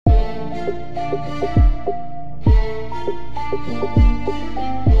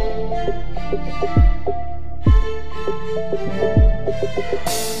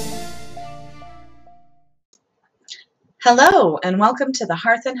Hello, and welcome to the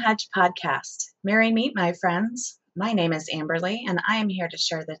Hearth and Hedge podcast. Merry meet, my friends. My name is Amberly, and I am here to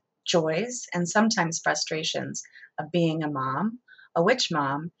share the joys and sometimes frustrations of being a mom, a witch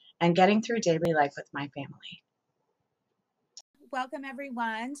mom, and getting through daily life with my family. Welcome,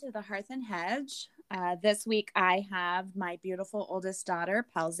 everyone, to the Hearth and Hedge. This week, I have my beautiful oldest daughter,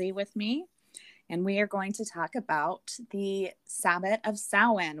 Pelzy, with me, and we are going to talk about the Sabbath of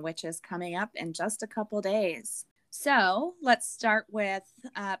Samhain, which is coming up in just a couple days. So let's start with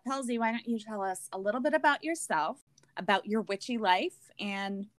Pelzy. Why don't you tell us a little bit about yourself, about your witchy life,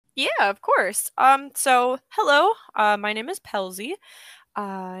 and yeah, of course. So hello. My name is Pelzy.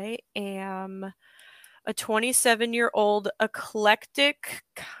 I am a 27-year-old eclectic,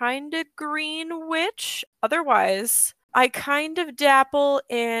 kind of green witch. Otherwise, I kind of dabble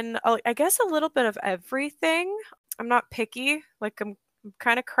in, I guess, a little bit of everything. I'm not picky. Like I'm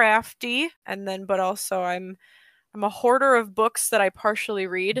kind of crafty, but also I'm a hoarder of books that I partially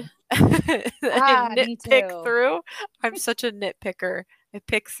read and nitpick through. I'm such a nitpicker. I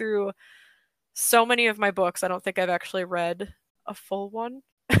pick through so many of my books. I don't think I've actually read a full one.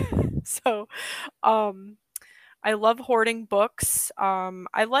 So, I love hoarding books.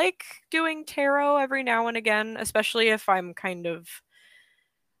 I like doing tarot every now and again, especially if I'm kind of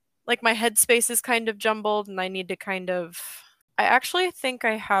like my headspace is kind of jumbled and I need to I actually think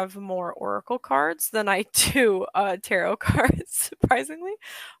I have more oracle cards than I do tarot cards, surprisingly.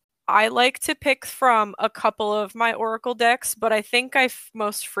 I like to pick from a couple of my oracle decks, but I think I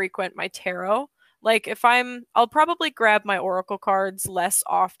most frequent my tarot. Like I'll probably grab my oracle cards less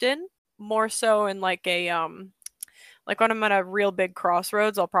often, more so in like like when I'm at a real big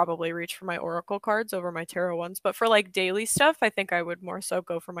crossroads, I'll probably reach for my oracle cards over my tarot ones. But for like daily stuff, I think I would more so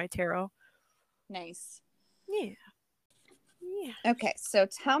go for my tarot. Nice. Yeah. Okay, so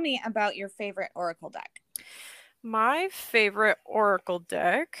tell me about your favorite oracle deck. My favorite oracle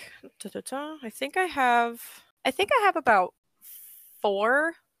deck. I think I have about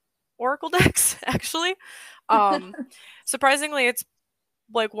 4 oracle decks actually. Surprisingly, it's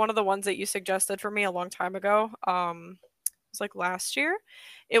like one of the ones that you suggested for me a long time ago. It was like last year.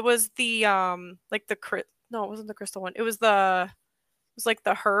 It was the no, it wasn't the crystal one. It was like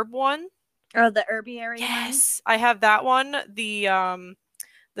the herb one. Oh, the herbiary one? Yes, I have that one, the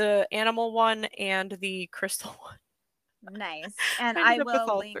animal one, and the crystal one. Nice. And I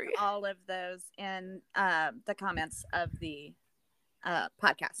will link all of those in the comments of the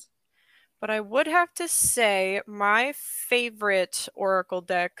podcast. But I would have to say my favorite oracle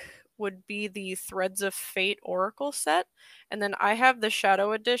deck would be the Threads of Fate oracle set. And then I have the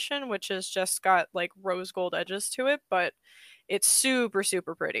Shadow edition, which has just got like rose gold edges to it, but it's super,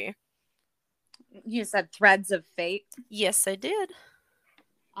 super pretty. You said Threads of Fate? Yes, I did.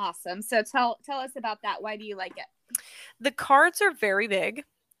 Awesome. So tell us about that. Why do you like it? The cards are very big,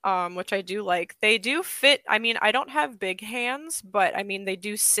 which I do like. They do fit. I mean, I don't have big hands, but I mean, they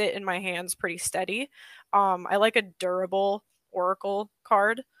do sit in my hands pretty steady. I like a durable oracle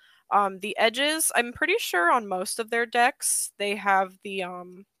card. The edges, I'm pretty sure on most of their decks, they have the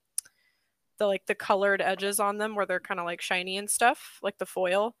colored edges on them where they're kind of like shiny and stuff, like the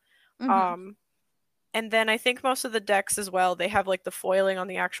foil. Mm-hmm. And then I think most of the decks as well, they have like the foiling on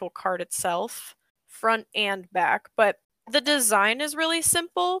the actual card itself, front and back. But the design is really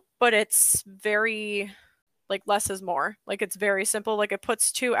simple, but it's very, like, less is more. Like, it's very simple. Like, it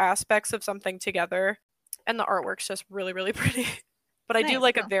puts 2 aspects of something together, and the artwork's just really, really pretty. But I do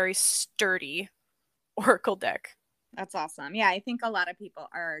like a very sturdy oracle deck. That's awesome. Yeah, I think a lot of people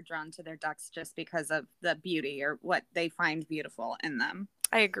are drawn to their decks just because of the beauty or what they find beautiful in them.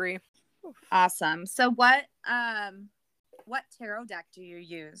 I agree. Awesome. So what tarot deck do you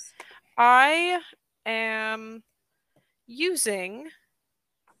use? I am using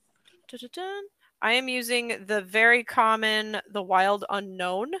the very common The Wild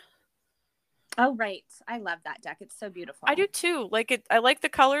Unknown. Oh, right. I love that deck. It's so beautiful. I do too. I like the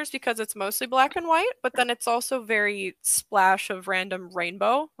colors because it's mostly black and white, but then it's also very splash of random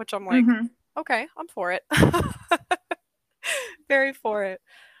rainbow, which I'm like, okay, I'm for it. Very for it.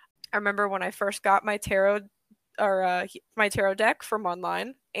 I remember when I first got my tarot deck from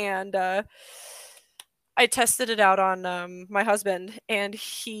online, and I tested it out on my husband, and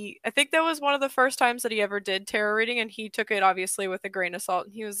I think that was one of the first times that he ever did tarot reading, and he took it obviously with a grain of salt,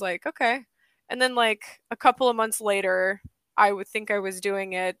 and he was like, okay. And then like a couple of months later, I would think I was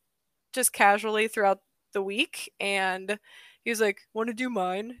doing it just casually throughout the week, and he was like, want to do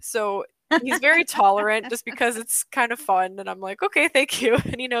mine? So He's very tolerant just because it's kind of fun. And I'm like, okay, thank you.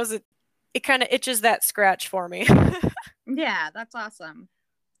 And he knows it kind of itches that scratch for me. Yeah, that's awesome.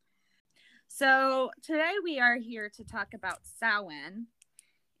 So today we are here to talk about Samhain.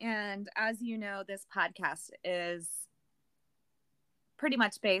 And as you know, this podcast is pretty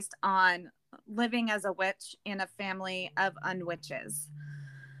much based on living as a witch in a family of unwitches,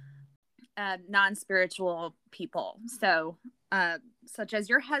 non-spiritual people. So, such as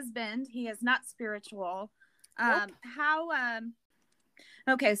your husband, he is not spiritual. Nope.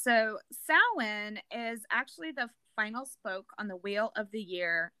 Okay, so Samhain is actually the final spoke on the wheel of the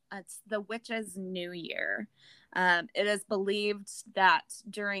year. It's the witch's new year. It is believed that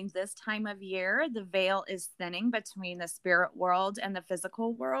during this time of year, the veil is thinning between the spirit world and the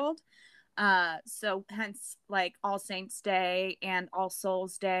physical world. So hence, like All Saints Day and All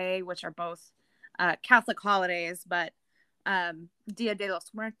Souls Day, which are both Catholic holidays, but Dia de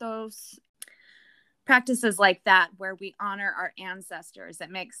los Muertos, practices like that where we honor our ancestors.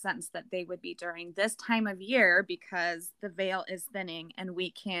 It makes sense that they would be during this time of year because the veil is thinning and we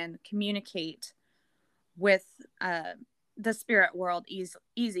can communicate with the spirit world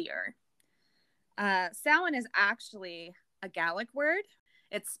easier. Samhain is actually a Gaelic word.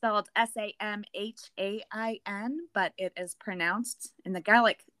 It's spelled Samhain, but it is pronounced in the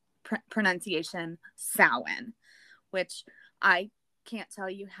Gaelic pronunciation Samhain, which I can't tell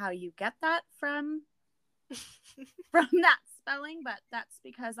you how you get that from that spelling, but that's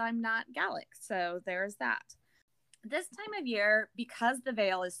because I'm not Gaelic. So there's that. This time of year, because the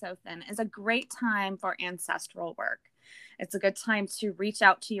veil is so thin, is a great time for ancestral work. It's a good time to reach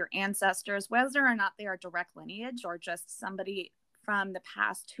out to your ancestors, whether or not they are direct lineage or just somebody from the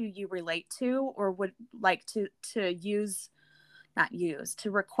past who you relate to or would like to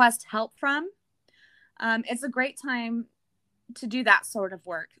request help from. It's a great time to do that sort of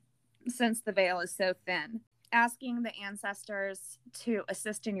work since the veil is so thin. Asking the ancestors to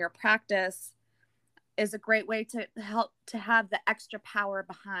assist in your practice is a great way to help to have the extra power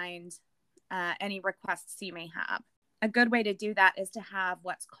behind any requests you may have. A good way to do that is to have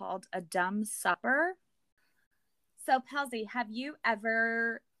what's called a dumb supper. So, Pelsey, have you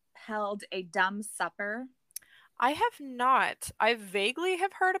ever held a dumb supper? I have not. I vaguely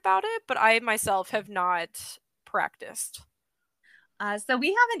have heard about it, but I myself have not practiced. So we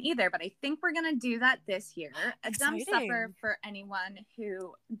haven't either, but I think we're going to do that this year. A dumb Exciting. supper, for anyone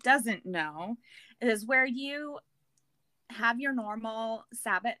who doesn't know, is where you have your normal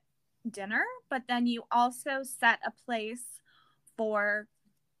Sabbath dinner, but then you also set a place for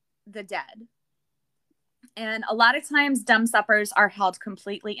the dead. And a lot of times dumb suppers are held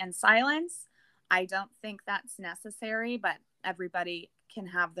completely in silence. I don't think that's necessary, but everybody can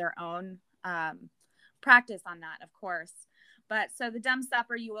have their own practice on that, of course. But so the dumb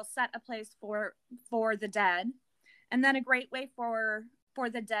supper, you will set a place for the dead. And then a great way for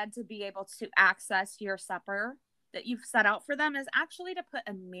the dead to be able to access your supper that you've set out for them is actually to put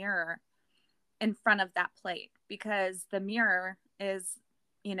a mirror in front of that plate, because the mirror is,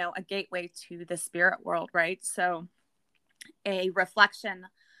 a gateway to the spirit world, right? So a reflection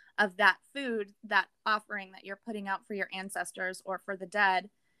of that food, that offering that you're putting out for your ancestors or for the dead,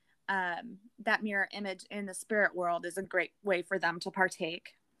 that mirror image in the spirit world is a great way for them to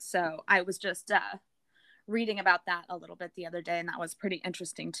partake. So I was just reading about that a little bit the other day, and that was pretty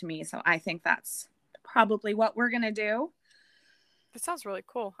interesting to me. So I think that's probably what we're going to do. That sounds really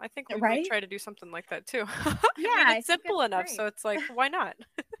cool. I think we Right? might try to do something like that too. Yeah, It's simple enough, great. so it's like, why not?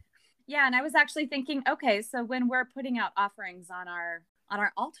 Yeah, and I was actually thinking, okay, so when we're putting out offerings on our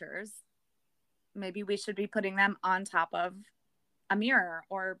altars, maybe we should be putting them on top of a mirror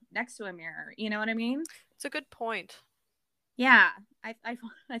or next to a mirror. You know what I mean? It's a good point. Yeah, I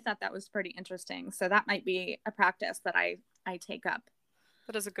thought that was pretty interesting. So that might be a practice that I take up.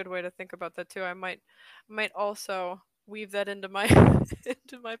 That is a good way to think about that too. I might also weave that into my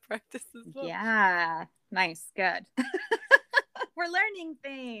into my practice as well. Yeah, nice, good. We're learning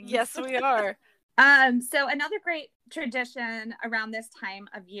things. Yes, we are. So another great tradition around this time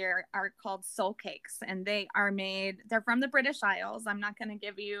of year are called soul cakes, and they're from the British Isles. I'm not going to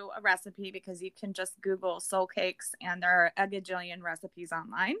give you a recipe because you can just Google soul cakes and there are a gajillion recipes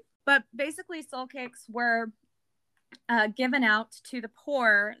online. But basically soul cakes were given out to the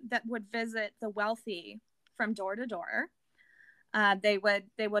poor that would visit the wealthy from door to door. They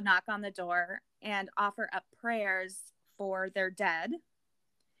would knock on the door and offer up prayers for their dead.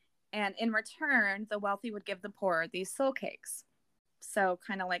 And in return, the wealthy would give the poor these soul cakes. So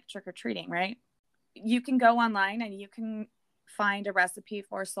kind of like trick-or-treating, right? You can go online and you can find a recipe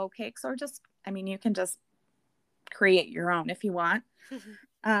for soul cakes, or you can just create your own if you want.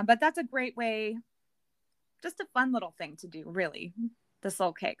 But that's a great way, just a fun little thing to do, really. The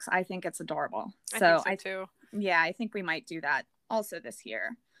soul cakes. I think it's adorable. I think so too. Yeah, I think we might do that also this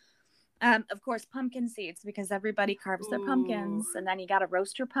year. Of course, pumpkin seeds, because everybody carves their pumpkins, and then you got to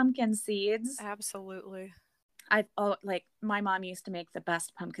roast your pumpkin seeds. Absolutely. Like my mom used to make the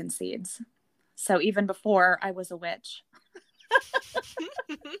best pumpkin seeds. So even before I was a witch,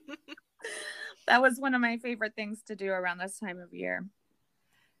 that was one of my favorite things to do around this time of year.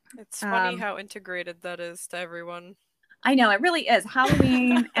 It's funny how integrated that is to everyone. I know, it really is.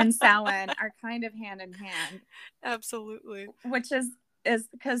 Halloween and Samhain are kind of hand in hand. Absolutely. Which is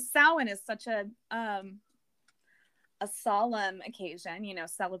because Samhain is such a solemn occasion, you know,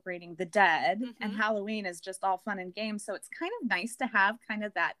 celebrating the dead, and Halloween is just all fun and games. So it's kind of nice to have kind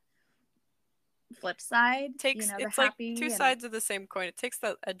of that flip side. It's like two sides of the same coin. It takes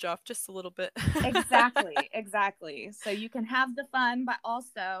that edge off just a little bit. Exactly. So you can have the fun, but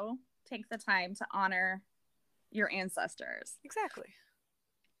also take the time to honor your ancestors. Exactly.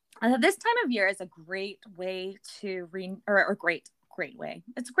 This time of year is a great way to great way.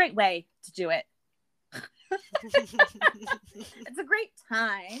 It's a great way to do it. It's a great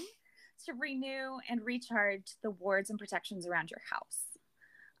time to renew and recharge the wards and protections around your house.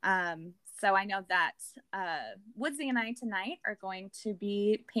 So I know that Woodsy and I tonight are going to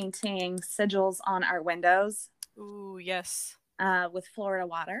be painting sigils on our windows. Ooh, yes. With Florida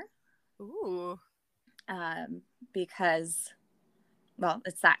water. Ooh. Because, well,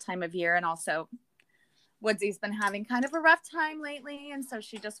 it's that time of year, and also Woodsy's been having kind of a rough time lately, and so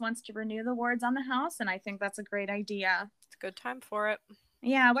she just wants to renew the wards on the house, and I think that's a great idea. It's a good time for it.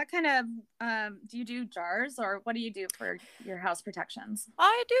 Yeah, what kind of, do you do jars, or what do you do for your house protections?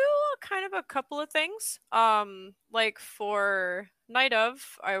 I do kind of a couple of things. Like for night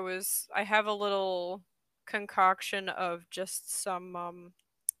of, I have a little concoction of just some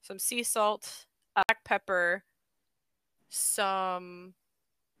sea salt, black pepper, some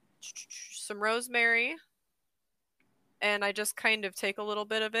rosemary, and I just kind of take a little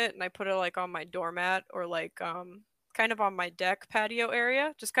bit of it and I put it like on my doormat, or like kind of on my deck patio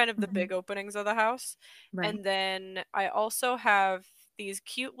area, just kind of the big openings of the house. Right. And then I also have these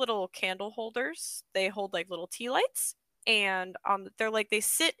cute little candle holders. They hold like little tea lights, and they're like, they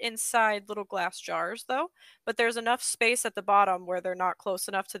sit inside little glass jars though, but there's enough space at the bottom where they're not close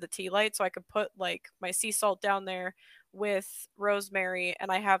enough to the tea light, so I could put like my sea salt down there with rosemary,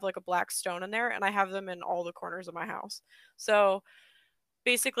 and I have like a black stone in there, and I have them in all the corners of my house. So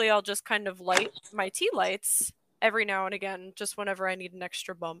basically I'll just kind of light my tea lights every now and again, just whenever I need an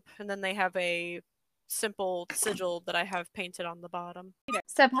extra bump. And then they have a simple sigil that I have painted on the bottom.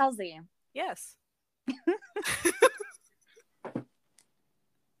 So Pelsey. Yes.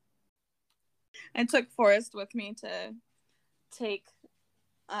 I took Forrest with me to take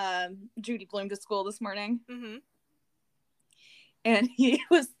Judy Bloom to school this morning. And he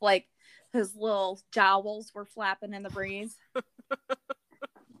was like, his little jowls were flapping in the breeze.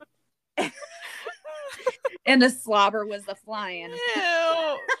 And the slobber was a flying.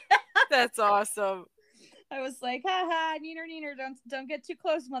 Ew. That's awesome. I was like, haha, neener, don't get too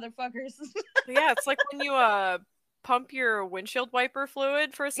close, motherfuckers. Yeah, it's like when you pump your windshield wiper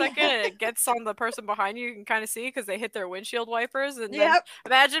fluid for a second, and it gets on the person behind you. You can kind of see because they hit their windshield wipers, and then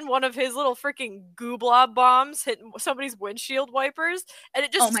imagine one of his little freaking goo blob bombs hitting somebody's windshield wipers, and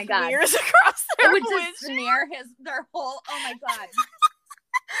it just smears across their windshield. It would just smear their whole. Oh my god.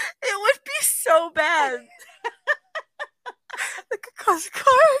 It would be so bad. It could cause a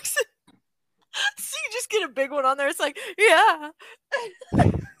car accident. So you just get a big one on there. It's like, yeah.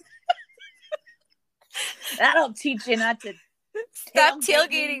 That'll teach you not to stop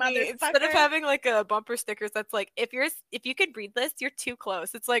tailgating me. Instead of having like a bumper stickers that's like, if you could read this, you're too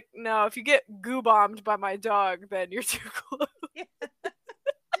close. It's like, no, if you get goo bombed by my dog, then you're too close. Yeah.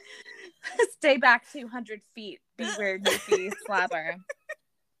 Stay back 200 feet. Beware, goofy slapper.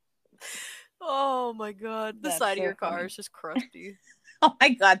 Oh my god. The side of your car is just crusty. Oh my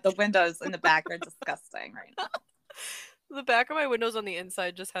god, the windows in the back are disgusting right now. The back of my windows on the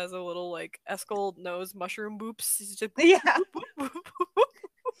inside just has a little like Eskel nose mushroom boops. Just, yeah.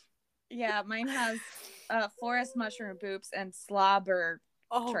 Yeah, mine has forest mushroom boops and slobber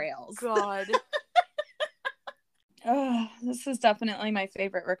trails. God. Oh, this is definitely my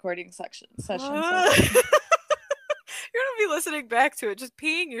favorite recording session. You're gonna be listening back to it, just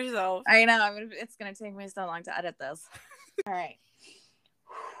peeing yourself. I know. It's gonna take me so long to edit this. All right.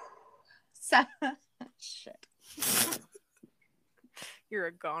 Shit. You're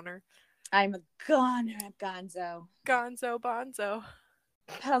a goner. I'm a goner. I'm gonzo. Gonzo bonzo.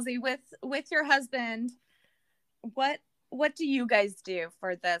 Pelsey, with your husband, what what do you guys do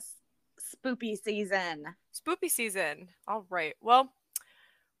for this spoopy season? Spoopy season. All right. Well,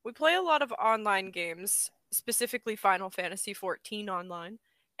 we play a lot of online games, specifically Final Fantasy 14 online.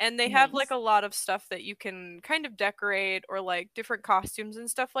 And they have like Nice. a lot of stuff that you can kind of decorate or like different costumes and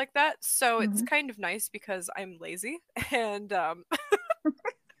stuff like that. So it's Mhm. kind of nice because I'm lazy and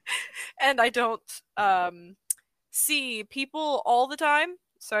and I don't see people all the time.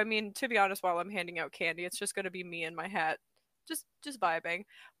 So I mean, to be honest, while I'm handing out candy, it's just going to be me and my hat just vibing.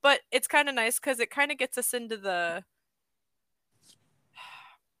 But it's kind of nice cuz it kind of gets us into the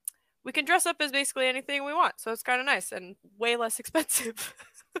we can dress up as basically anything we want. So it's kind of nice and way less expensive.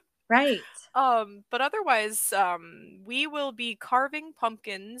 Right. But otherwise, we will be carving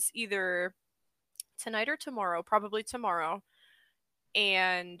pumpkins either tonight or tomorrow, probably tomorrow,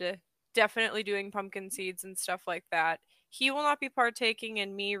 and definitely doing pumpkin seeds and stuff like that. He will not be partaking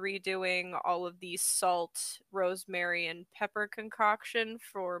in me redoing all of the salt, rosemary, and pepper concoction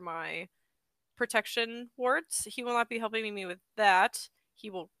for my protection wards. He will not be helping me with that. He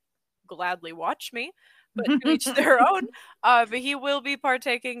will gladly watch me, but to each their own. But he will be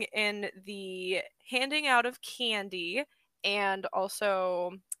partaking in the handing out of candy and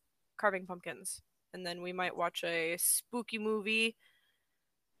also carving pumpkins. And then we might watch a spooky movie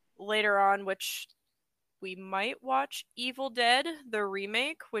later on, which we might watch Evil Dead, the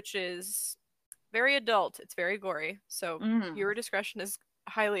remake, which is very adult. It's very gory. So viewer discretion is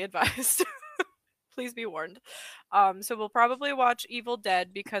highly advised. Please be warned. So we'll probably watch Evil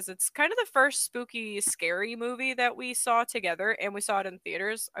Dead because it's kind of the first spooky, scary movie that we saw together, and we saw it in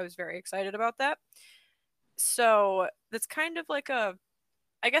theaters. I was very excited about that. So that's kind of like a,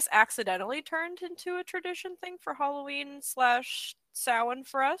 I guess, accidentally turned into a tradition thing for Halloween slash Samhain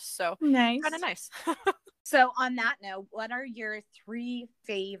for us. So Nice. kind of nice. So on that note, what are your 3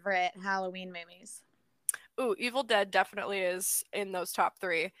 favorite Halloween movies? Ooh, Evil Dead definitely is in those top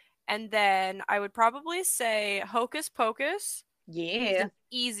 3. And then I would probably say Hocus Pocus. It's Yeah. an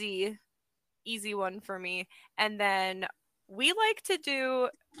easy one for me. And then we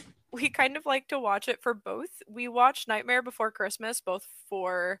kind of like to watch it for both. We watch Nightmare Before Christmas both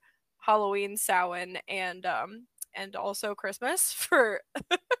for Halloween, Samhain, and also Christmas for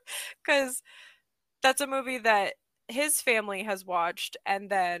because that's a movie that his family has watched, and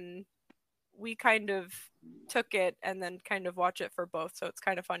then we kind of took it and then kind of watch it for both. So it's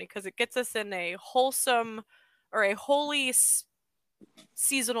kind of funny because it gets us in a wholesome or a holy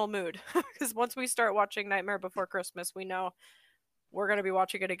seasonal mood. Because once we start watching Nightmare Before Christmas, we know we're gonna be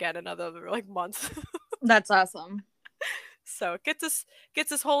watching it again another like month. That's awesome. So it gets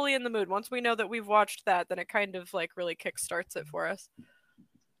us wholly in the mood. Once we know that we've watched that, then it kind of like really kickstarts it for us.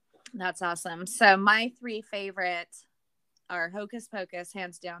 That's awesome. So my 3 favorites are Hocus Pocus,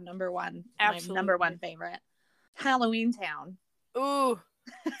 hands down, number 1. Absolutely. My number 1 favorite. Halloween Town. Ooh,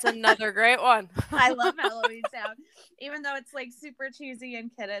 it's another great one. I love Halloween Town. Even though it's like super cheesy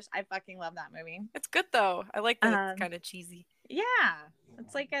and kiddish, I fucking love that movie. It's good though. I like that it's kind of cheesy. Yeah.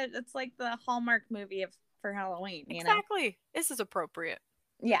 It's like the Hallmark movie for Halloween, you exactly. know? This is appropriate.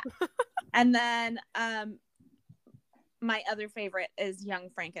 Yeah. And then my other favorite is Young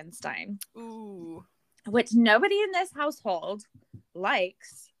Frankenstein. Ooh. Which nobody in this household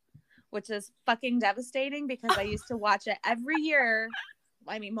likes, which is fucking devastating because I used to watch it every year.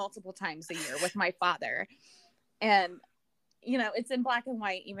 I mean, multiple times a year with my father. And, you know, it's in black and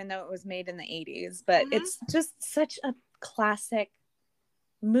white, even though it was made in the 80s, but it's just such a classic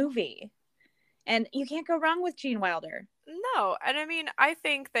movie. And you can't go wrong with Gene Wilder. No, and I mean, I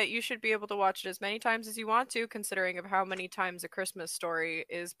think that you should be able to watch it as many times as you want to, considering of how many times A Christmas Story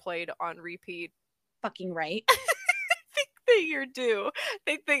is played on repeat. Fucking right. I think that you're due. I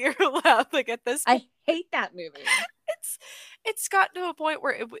think that you're allowed. Like at this point, I hate that movie. It's gotten to a point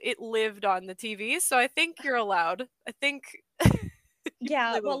where it lived on the TV, so I think you're allowed. I think.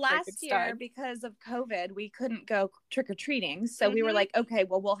 Yeah, well, last year because of COVID, we couldn't go trick or treating, so we were like, okay,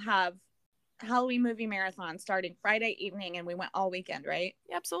 well, we'll have Halloween movie marathon starting Friday evening, and we went all weekend, right?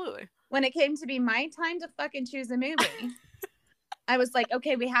 Yeah, absolutely. When it came to be my time to fucking choose a movie, I was like,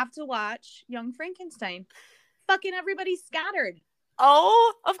 okay, we have to watch Young Frankenstein. Fucking everybody scattered.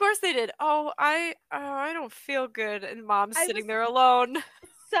 Oh, of course they did. Oh, I don't feel good, and Mom's sitting there alone.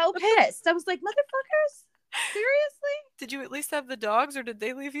 So pissed. I was like, motherfuckers, seriously? Did you at least have the dogs, or did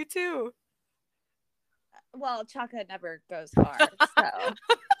they leave you too? Well, Chaka never goes far, so.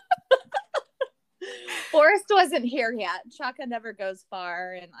 Forrest wasn't here yet. Chaka never goes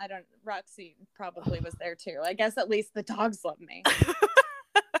far, and Roxy probably was there too. I guess at least the dogs love me.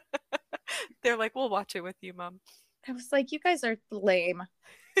 They're like, we'll watch it with you, Mom. I was like, you guys are lame.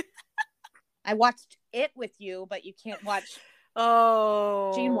 I watched it with you, but you can't watch Gene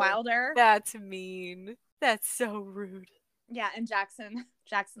Oh, Wilder. that's mean. That's so rude. Yeah, and Jackson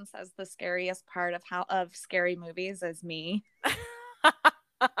says the scariest part of scary movies is me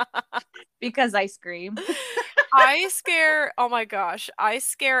because I scream. Oh my gosh, I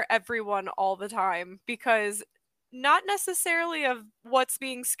scare everyone all the time because not necessarily of what's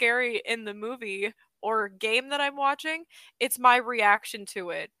being scary in the movie or game that I'm watching, it's my reaction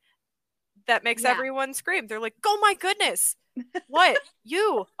to it that makes everyone scream. They're like, "Oh my goodness. What?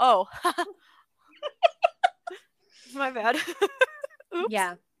 You? Oh." My bad. Oops.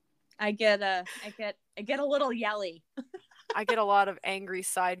 Yeah. I get a little yelly. I get a lot of angry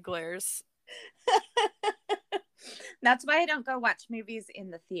side glares. That's why I don't go watch movies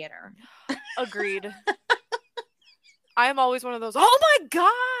in the theater. Agreed. I am always one of those, "Oh my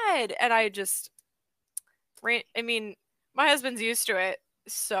god!" And I just my husband's used to it,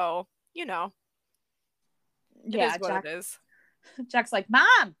 so, it is what it is. Jack's like,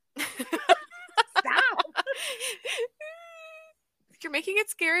 "Mom! Stop! You're making it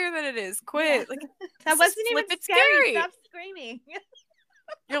scarier than it is. Quit." Yeah. That wasn't even scary. Stop screaming.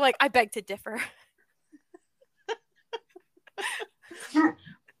 You're like, "I beg to differ."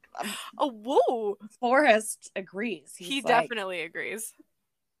 Oh, whoa. Forrest agrees. He definitely agrees.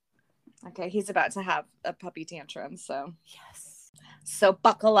 Okay, he's about to have a puppy tantrum, so. Yes. So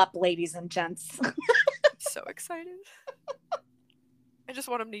buckle up, ladies and gents. I'm so excited. I just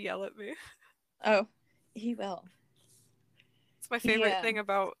want him to yell at me. Oh, he will. It's my favorite thing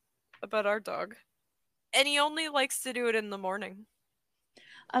about our dog. And he only likes to do it in the morning.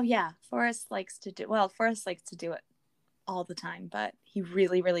 Oh, yeah. Forrest likes to do it all the time, but he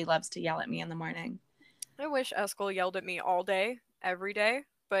really, really loves to yell at me in the morning. I wish Eskel yelled at me all day, every day,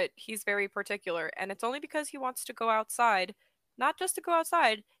 but he's very particular, and it's only because he wants to go outside. Not just to go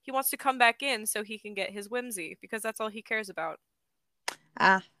outside, he wants to come back in so he can get his whimsy, because that's all he cares about.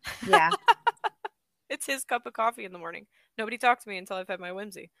 Yeah. It's his cup of coffee in the morning. Nobody talks to me until I've had my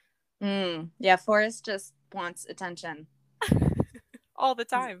whimsy. Yeah, Forrest just wants attention. All the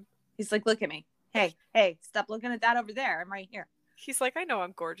time. He's like, "Look at me. Hey, stop looking at that over there. I'm right here." He's like, "I know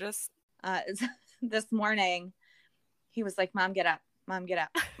I'm gorgeous." This morning, he was like, "Mom, get up. Mom, get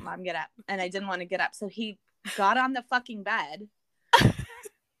up. Mom, get up." And I didn't want to get up. So he got on the fucking bed.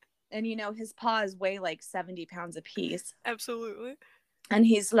 And, his paws weigh like 70 pounds a piece. Absolutely. And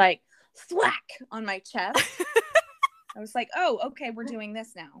he's like, thwack on my chest. I was like, "Oh, okay, we're doing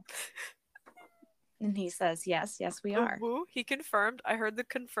this now." And he says, yes, we are. Ooh, he confirmed. I heard the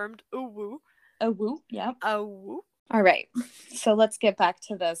confirmed ooh woo. Oh, woo. Yep. Oh, woo. All right. So let's get back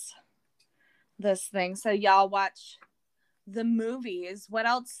to this thing. So y'all watch the movies. What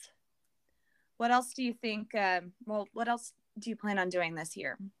else do you think? What else do you plan on doing this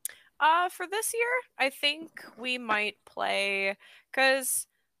year? For this year, I think we might play, because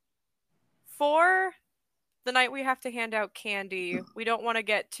for the night we have to hand out candy, we don't want to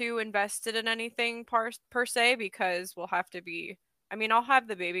get too invested in anything per se, because we'll have to be, I'll have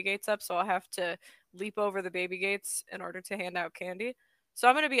the baby gates up, so I'll have to leap over the baby gates in order to hand out candy. So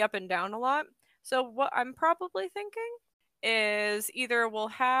I'm going to be up and down a lot. So what I'm probably thinking is either we'll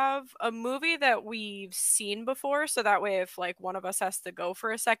have a movie that we've seen before, so that way if like one of us has to go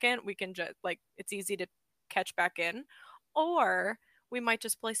for a second, we can just it's easy to catch back in, or we might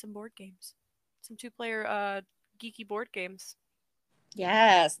just play some board games, some 2-player geeky board games.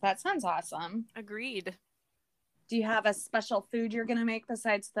 Yes, that sounds awesome. Agreed. Do you have a special food you're gonna make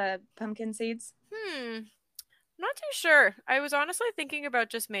besides the pumpkin seeds? Not too sure. I was honestly thinking about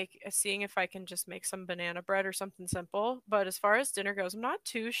just seeing if I can just make some banana bread or something simple. But as far as dinner goes, I'm not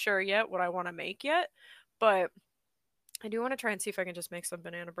too sure yet what I want to make yet. But I do want to try and see if I can just make some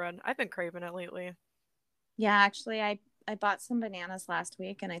banana bread. I've been craving it lately. Yeah, actually, I bought some bananas last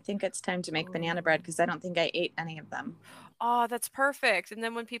week, and I think it's time to make banana bread because I don't think I ate any of them. Oh, that's perfect. And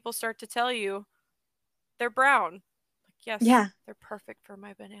then when people start to tell you they're brown, yes, they're perfect for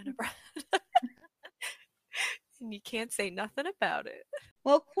my banana bread. And you can't say nothing about it.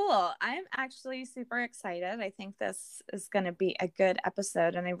 Well, cool. I'm actually super excited. I think this is going to be a good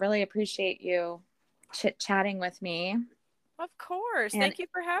episode, and I really appreciate you chit-chatting with me. Of course. Thank you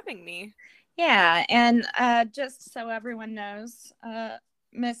for having me. Yeah, and just so everyone knows,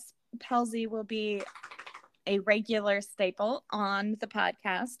 Miss Pelzy will be a regular staple on the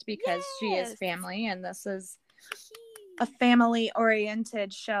podcast because she is family, and this is a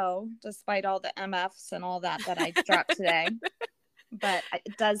family-oriented show, despite all the MFs and all that I dropped today. But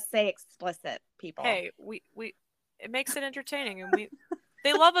it does say explicit, people. Hey, we it makes it entertaining, and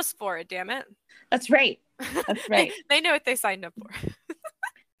they love us for it. Damn it. That's right. That's right. They know what they signed up for.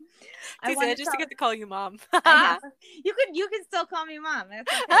 I just get to call you mom. I know. You can still call me mom.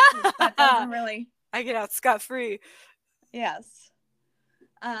 That's okay. That doesn't really. I get out scot-free. Yes.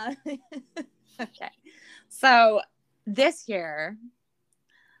 Okay. So this year,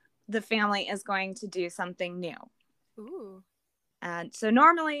 the family is going to do something new. Ooh. And so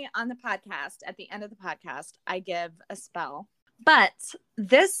normally on the podcast, at the end of the podcast, I give a spell. But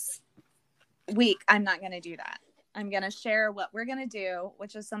this week, I'm not going to do that. I'm going to share what we're going to do,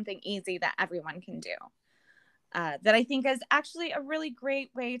 which is something easy that everyone can do. That I think is actually a really great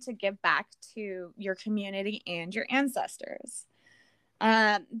way to give back to your community and your ancestors.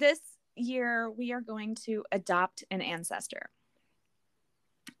 This year, we are going to adopt an ancestor.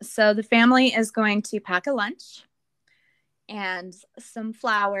 So the family is going to pack a lunch and some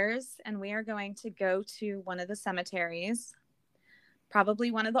flowers, and we are going to go to one of the cemeteries,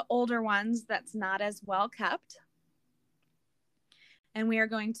 probably one of the older ones that's not as well kept. And we are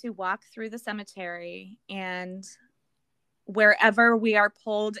going to walk through the cemetery, and wherever we are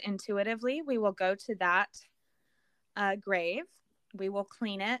pulled intuitively, we will go to that grave. We will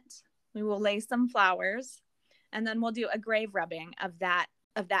clean it. We will lay some flowers, and then we'll do a grave rubbing of that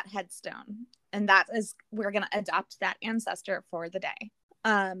headstone. And we're going to adopt that ancestor for the day.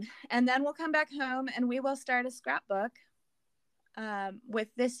 And then we'll come back home and we will start a scrapbook with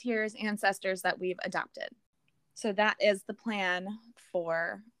this year's ancestors that we've adopted. So that is the plan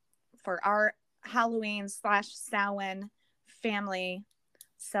for our Halloween/Samhain family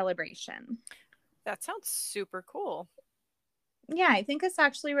celebration. That sounds super cool. Yeah, I think it's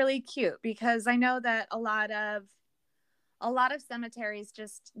actually really cute because I know that a lot of cemeteries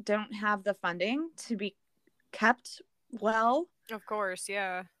just don't have the funding to be kept well. Of course,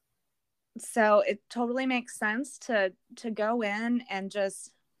 yeah. So it totally makes sense to go in and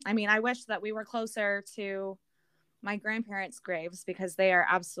just, I mean, I wish that we were closer to my grandparents' graves because their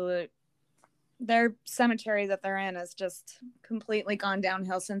cemetery that they're in is just completely gone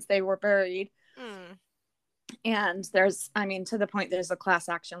downhill since they were buried. Mm. And to the point there's a class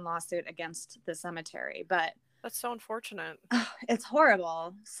action lawsuit against the cemetery, but that's so unfortunate. It's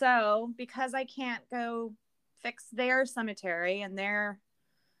horrible. So because I can't go fix their cemetery and their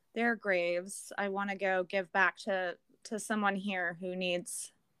graves, I want to go give back to someone here who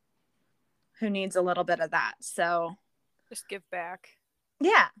needs a little bit of that. So just give back.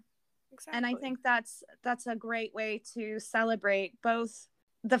 Yeah. Exactly. And I think that's a great way to celebrate both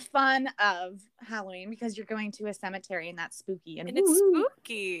the fun of Halloween because you're going to a cemetery and that's spooky and it's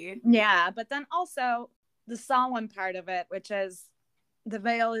spooky. Yeah, but then also the solemn part of it, which is the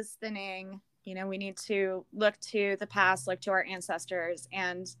veil is thinning. You know, we need to look to the past, look to our ancestors,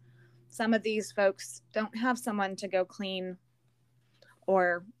 and some of these folks don't have someone to go clean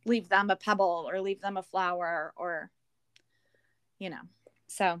or leave them a pebble or leave them a flower or,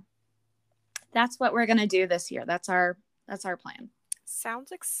 so that's what we're going to do this year. That's our plan.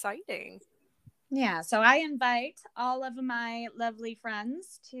 Sounds exciting. Yeah, so I invite all of my lovely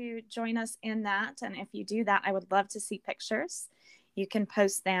friends to join us in that. And if you do that, I would love to see pictures. You can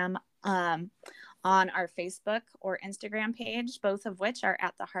post them on our Facebook or Instagram page, both of which are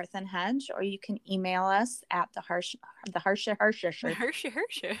at the Hearth and Hedge, or you can email us at the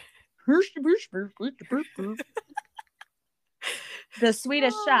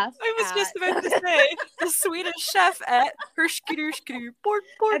Swedish chef. I was just about to say the Swedish chef at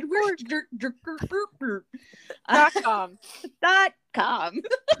 .com.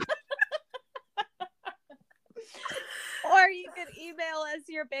 Or you can email us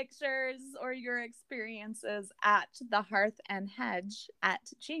your pictures or your experiences at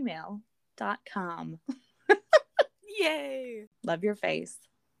thehearthandhedge@gmail.com. Yay! Love your face.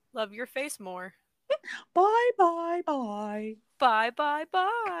 Love your face more. Bye, bye, bye. Bye, bye,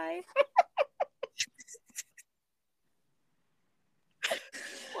 bye.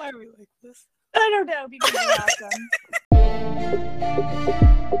 Why are we like this? I don't know, because you're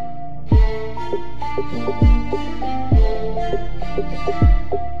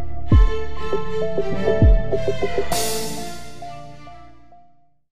awesome.